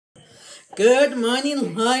Good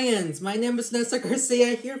morning, Lions. My name is Nessa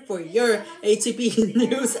Garcia here for your ATP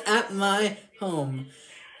news at my home.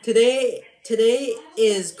 Today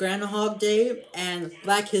is Groundhog Day and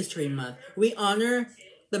Black History Month. We honor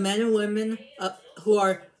the men and women who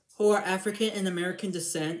are African and American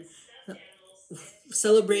descent,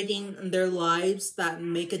 celebrating their lives that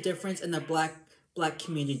make a difference in the black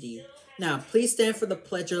community. Now, please stand for the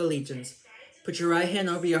Pledge of Allegiance. Put your right hand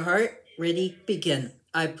over your heart. Ready, begin.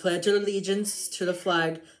 I pledge allegiance to the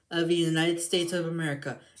flag of the United States of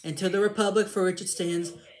America and to the republic for which it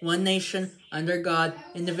stands, one nation, under God,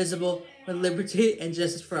 indivisible, with liberty and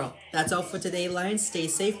justice for all. That's all for today, Lions. Stay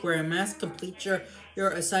safe, wear a mask, complete your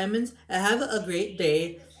assignments, and have a great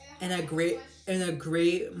day and a great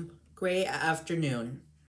afternoon.